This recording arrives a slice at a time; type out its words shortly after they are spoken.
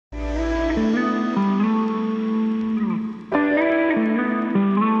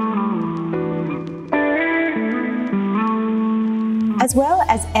As well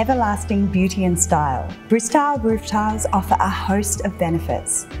as everlasting beauty and style, Bristile roof tiles offer a host of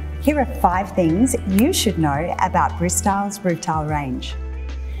benefits. Here are 5 things you should know about Bristile's roof tile range.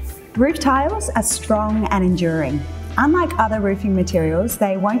 Roof tiles are strong and enduring. Unlike other roofing materials,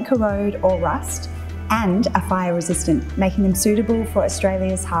 they won't corrode or rust and are fire resistant, making them suitable for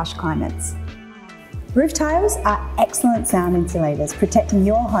Australia's harsh climates. Roof tiles are excellent sound insulators, protecting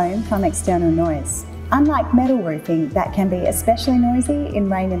your home from external noise, unlike metal roofing that can be especially noisy in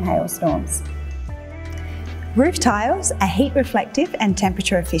rain and hailstorms. Roof tiles are heat reflective and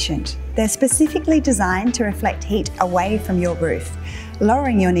temperature efficient. They're specifically designed to reflect heat away from your roof,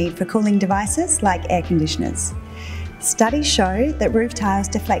 lowering your need for cooling devices like air conditioners. Studies show that roof tiles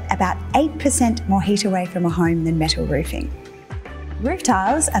deflect about 8% more heat away from a home than metal roofing. Roof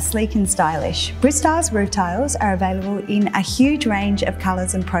tiles are sleek and stylish. Bristile's roof tiles are available in a huge range of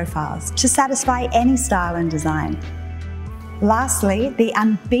colours and profiles to satisfy any style and design. Lastly, the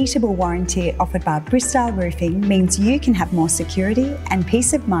unbeatable warranty offered by Bristile Roofing means you can have more security and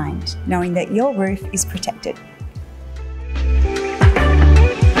peace of mind knowing that your roof is protected.